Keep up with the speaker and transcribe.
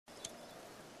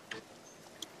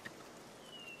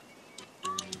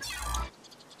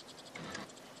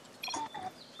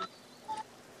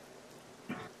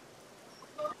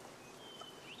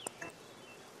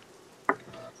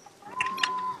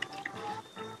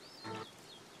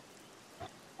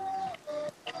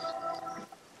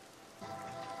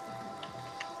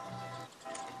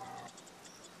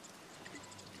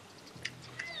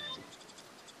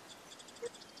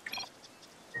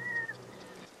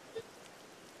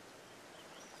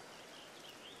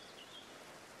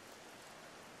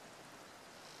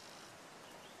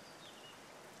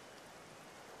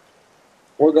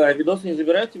Ольга, а видосы не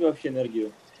забирают тебе вообще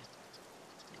энергию?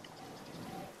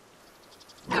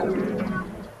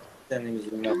 Ценными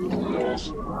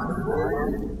заниматься.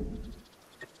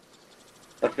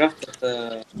 StarCraft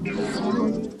это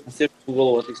на сервере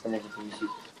голову отлично можно поместить.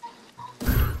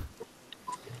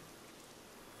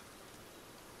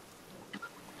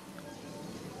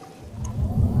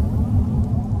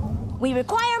 We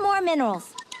require more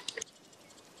minerals.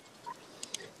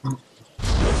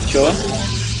 Чего?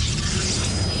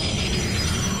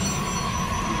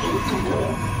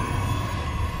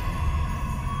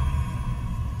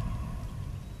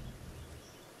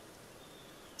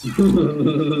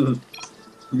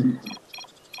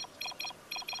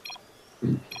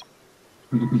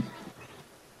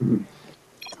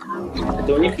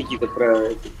 Это у них какие-то про...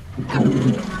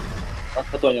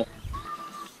 Фотоник.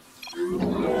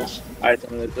 А,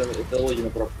 это логина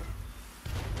просто.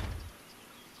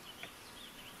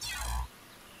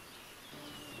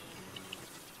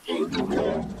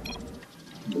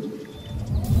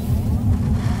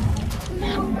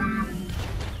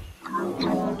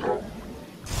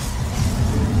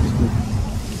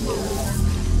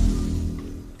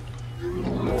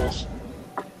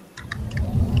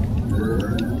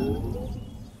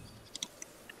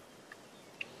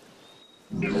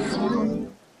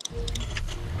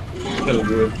 Что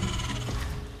будет?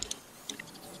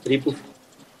 Трипл.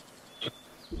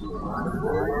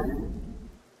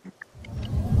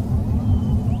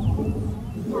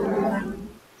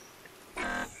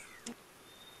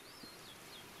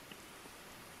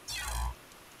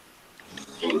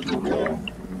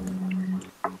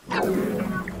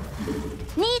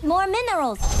 Need more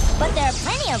minerals, but there are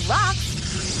plenty of rocks.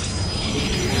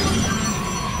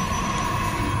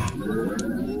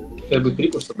 Сейчас будет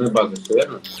трипл с одной базы, все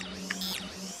верно?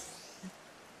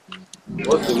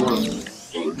 Вот лимон.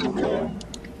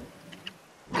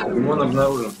 Лимон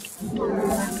обнаружен.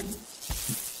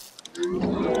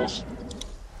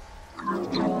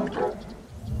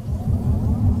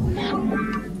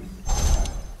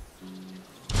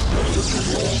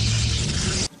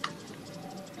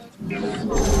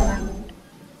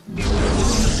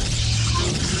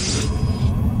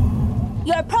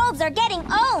 Your probes are getting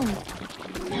owned.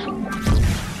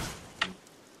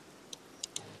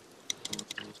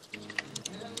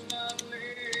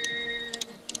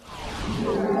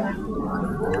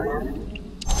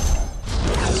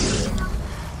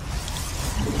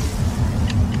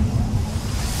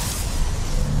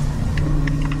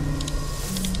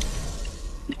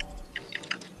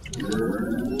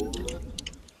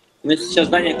 Ну, сейчас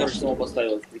здание, короче, само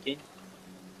поставилось, прикинь.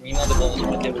 Не надо было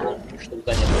нажимать левую кнопку, чтобы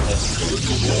здание поставить.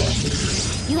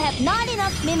 You have not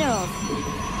enough minerals.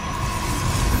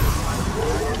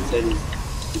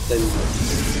 Специалист.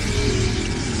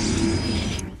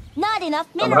 Not enough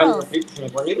Там раньше minerals. трипл не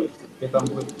планируешь? Или там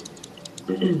будет?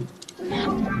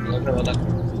 Ну, вот так.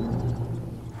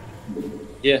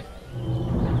 Где?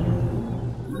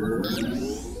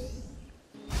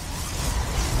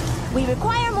 We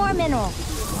require more minerals.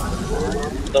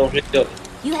 Туда уже идет.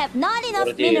 You have not enough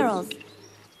Вроде minerals.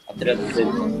 отряд цель.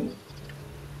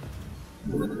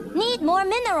 Need more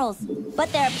minerals,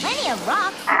 but there are plenty of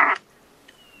rocks.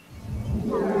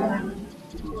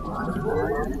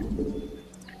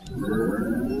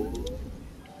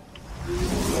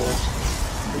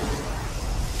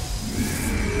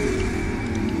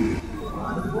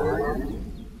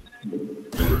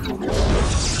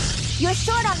 You're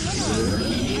short on minerals.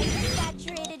 Are you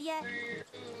saturated yet?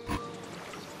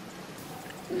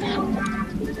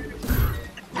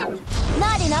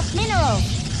 Not enough minerals.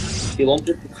 Пилом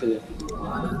припустили.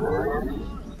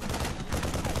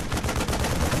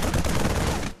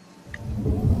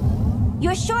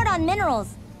 You're short on minerals.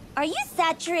 Are you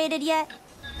saturated yet?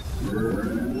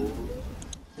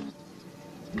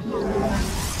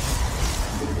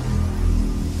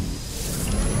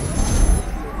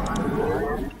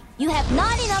 You have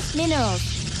not enough minerals.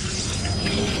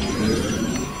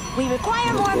 We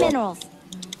require more minerals.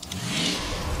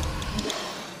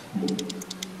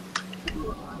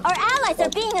 Our allies are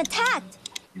being attacked.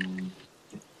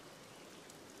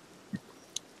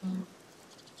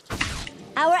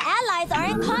 Our allies are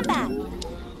in combat.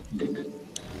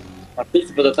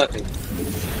 Открылся под атакой.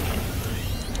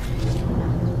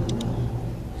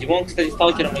 Димон, кстати,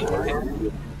 сталкером моих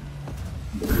морфин.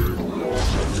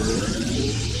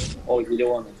 Ой,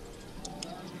 миллионы.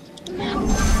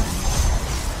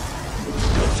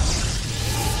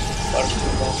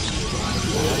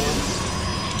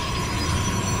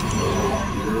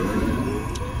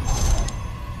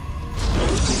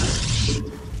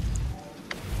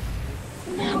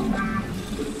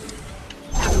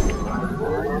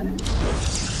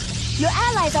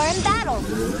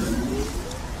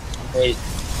 Эй,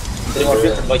 3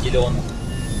 морпеха, 2 гелиона.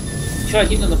 Че,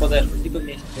 один нападаешь? Типа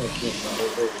вместе.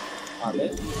 А, да?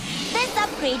 This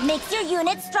upgrade makes your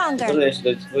unit stronger. Тоже я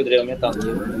сюда выдрел мне танки.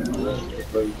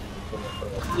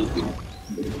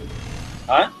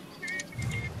 А?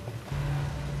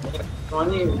 Ну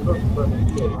они просто...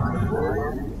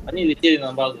 Они летели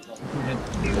на базу. Там.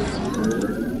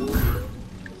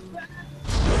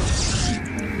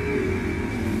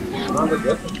 Надо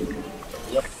где-то.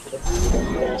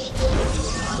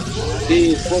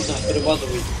 Ты сколько на базу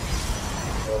выйдешь?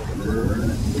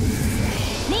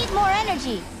 Need more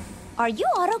energy. Are you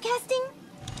autocasting?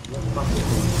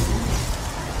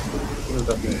 Ну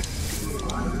так нет.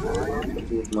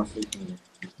 Такие вот насыщенные.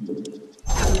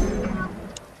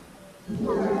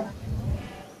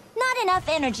 Not enough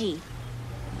energy.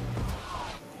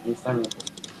 Не сами.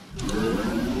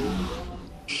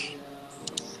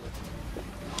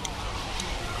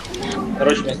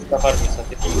 Короче, вместо кафарница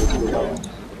такие.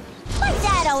 My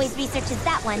dad always researches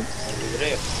that one.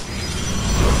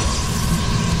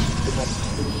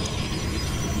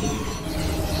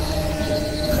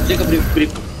 Где-то при.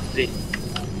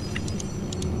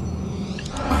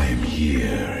 I'm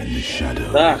here in the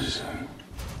shadows. Да.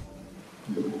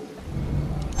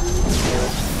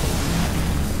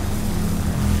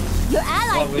 Your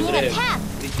allies being attacked.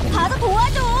 가서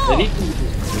도와줘.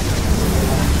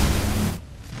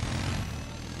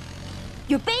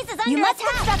 Your base is under attack. You must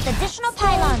construct additional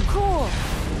pylons. Cool.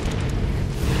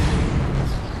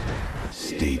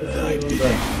 State thy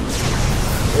bidding.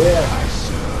 Yeah. I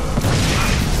serve.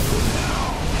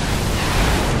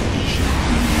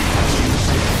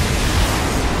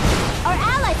 Our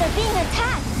allies are being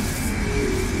attacked.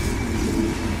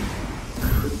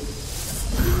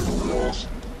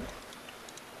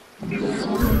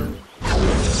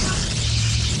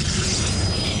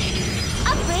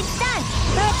 Upgrade's done.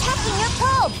 They're attacking your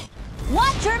probe.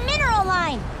 Watch your mineral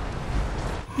line.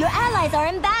 Your allies are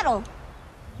in battle.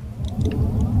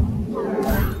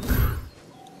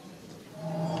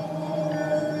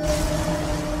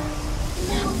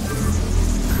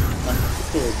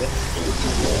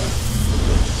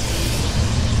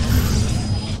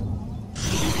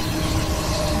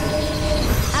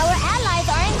 Our allies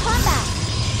are in combat.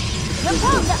 Your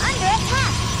probes are under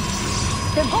attack.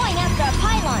 They're going after a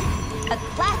pylon. A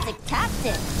classic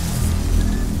tactic.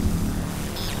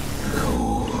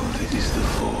 Cold is the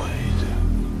void.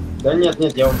 Да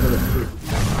нет, я уже...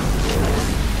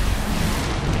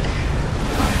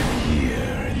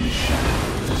 Here in the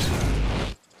shadows.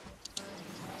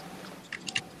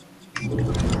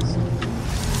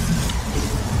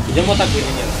 Идем вот так или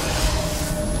нет?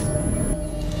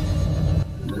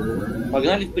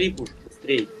 Погнали в припуш,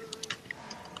 быстрей.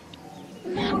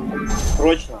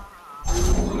 Срочно.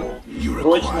 You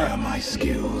require my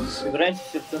skills. Собираемся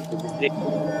все в центре, быстрее.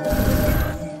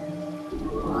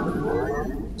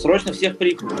 Срочно всех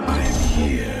припуш. I'm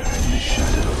here in the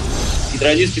shadows.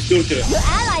 Гидролисты, стюртеры. Your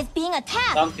allies being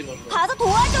attacked. Танки нужны. 가서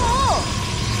도와줘.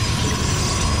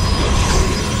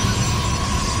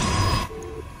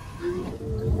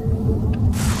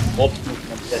 Опс,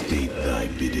 нужно взять. State thy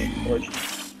bidding. Срочно.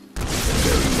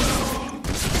 Very well.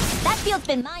 That field's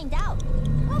been mined out.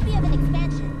 Hope you have an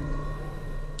expansion.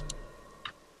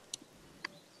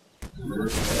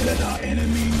 Let our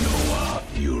enemy know our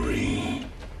fury.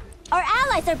 Our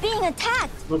allies are being attacked.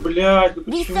 Ну блядь, ну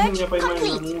почему Research меня поймали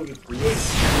complete. на музыку?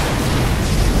 Здесь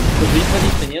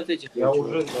водиться нет этих. Я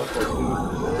уже...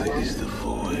 Cold is the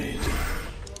void.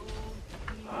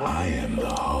 I am the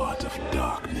heart of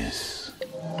darkness.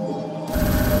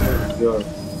 Сделать.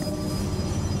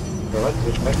 Давайте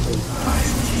решать. I am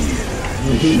here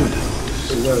in the shadows.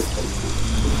 Что делать?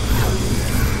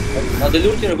 Надо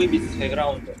люртера выбить с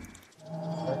хайграунда.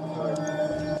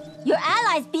 Your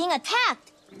allies being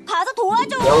attacked. 가서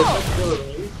도와줘. Я вот так делаю,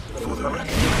 не видите? For the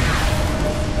reckoning.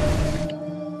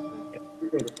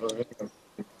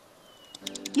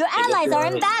 Your allies are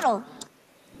in battle.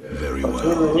 Very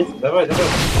well. Давай.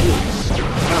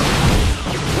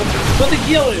 Что ты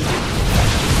делаешь?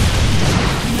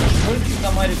 Сколько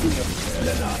на Маре умер?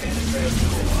 Let our enemy know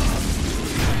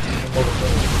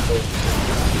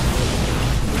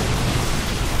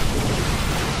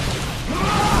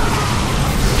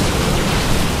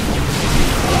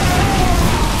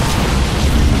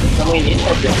Самый есть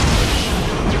проблем.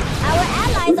 Our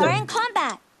allies are in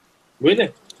combat.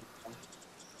 Были?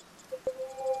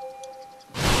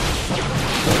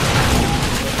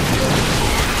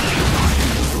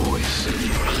 the voice of the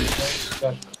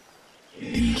eclipse.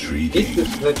 Intriguing.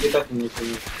 Есть тут летательные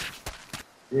механизмы?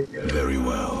 Very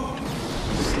well.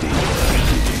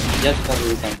 Я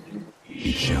скажу там.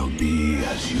 It shall be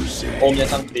as you say. О, у меня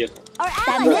танк приехал. Our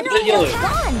Что ally ты делаешь?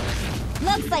 gone.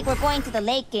 Looks like we're going to the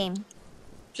late game.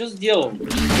 Что сделал?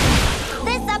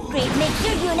 This upgrade makes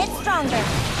your unit stronger.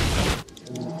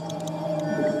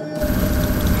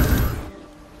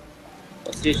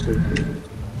 Подсвечивай.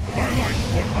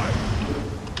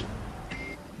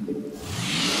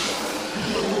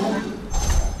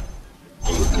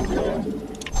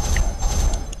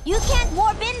 You can't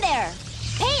warp in there.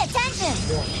 Pay attention.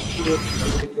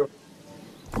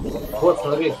 Вот,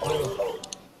 смотри, смотри.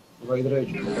 Вайдрейдж.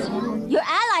 Your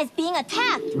allies being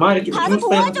attacked. Марики, почему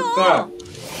стоят на пусках?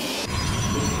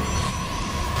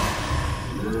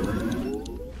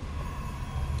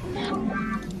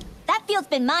 That field's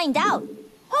been mined out.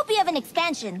 Hope you have an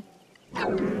expansion.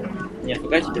 Не,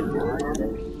 фига тебе.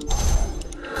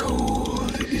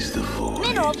 Cold is the void.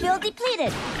 Mineral field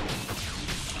depleted.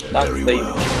 Танк Very стоит.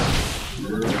 well.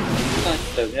 Танк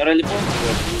стоит. У меня ралли-понт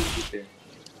убитые.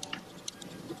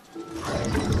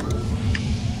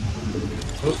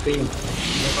 Ну, стоим.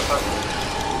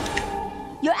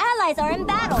 Your allies are in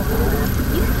battle.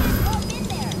 You can't warp in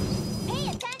there. Pay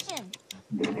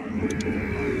attention.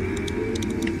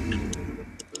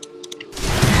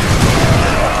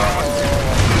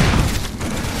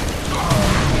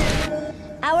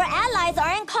 Our allies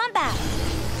are in combat.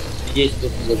 Есть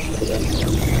тут больше туда.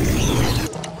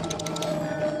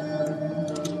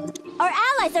 Our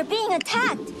allies are being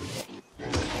attacked.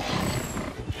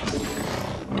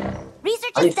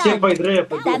 Research Они is все done. вайдрея That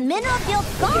пойдут. mineral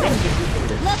field's gone.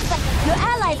 Looks like your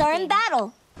allies are in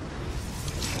battle.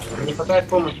 Не хватает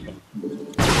помощи.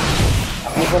 А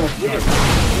мы помощь будем?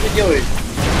 Что ты делаешь?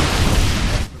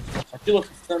 А ты вот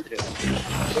в центре.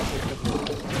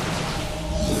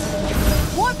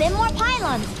 Warp in more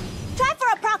pylons. Try for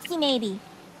a proxy maybe.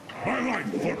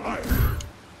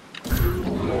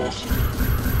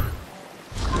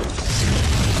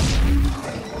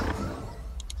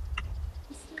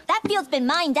 That field's been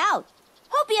mined out.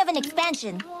 Hope you have an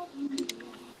expansion.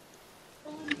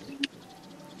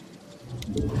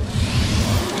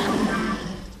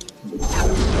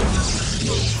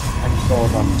 Они снова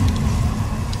там.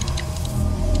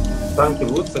 Танки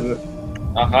будут собирать?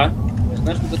 Ага.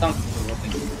 Знаешь, сколько танков?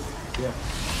 Где?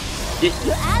 10.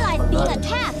 Your allies being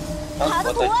attacked. How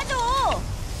to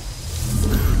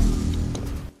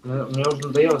Мне уже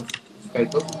надоело искать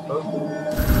тот, кто.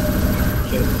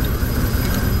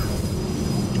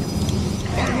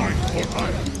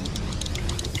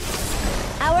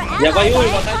 Our Я allies воюю are в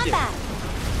in атаке. combat.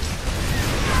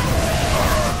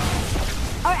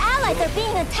 Our allies are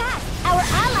being attacked. Our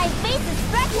allies' base is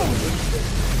threatened.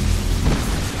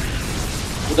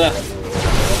 Куда?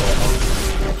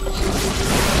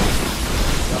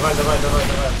 Давай.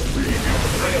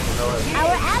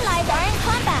 Our allies are in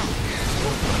combat.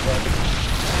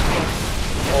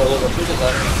 О, ладно, что это за?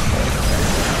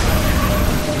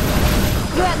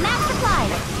 You're at max supply.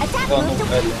 Attack Да, move ну,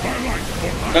 to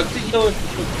это. Как ты делаешь?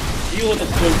 Сила-то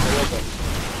сколько?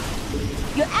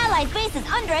 Your allies' base is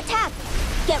under attack.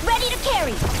 Get ready to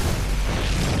carry.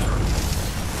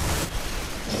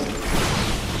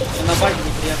 На базе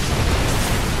неприятно.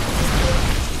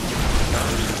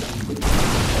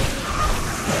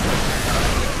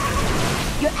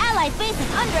 Your allies' base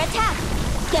is under attack.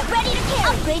 Get ready to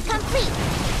carry. Upgrade complete.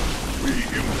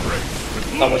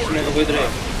 Там очень много выдры.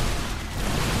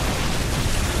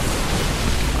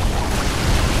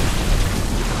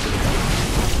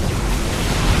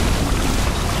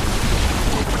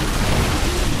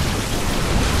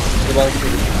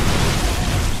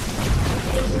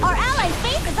 Our allies'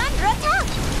 base is under attack.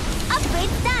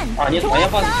 Upgrade's done. А, нет, моя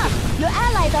Towards база. up. Your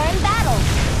allies are in battle.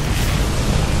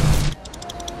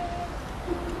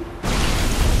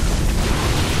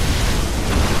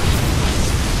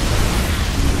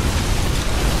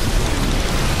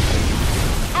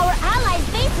 Our allies'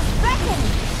 base is threatened.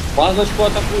 Базочку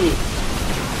атакуют.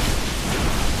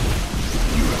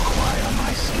 You require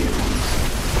my skills.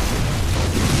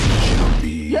 It shall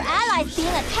be Your as allies you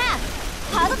being say. attacked.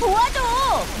 가서 도와줘.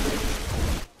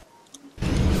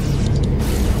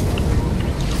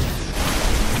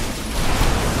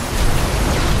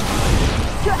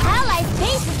 Your allies'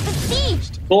 base is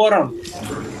besieged. Тором.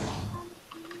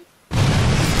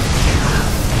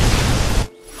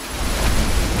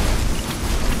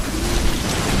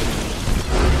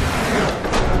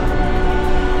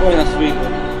 Ой, нас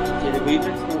выиграли. Хотели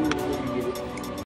выиграть.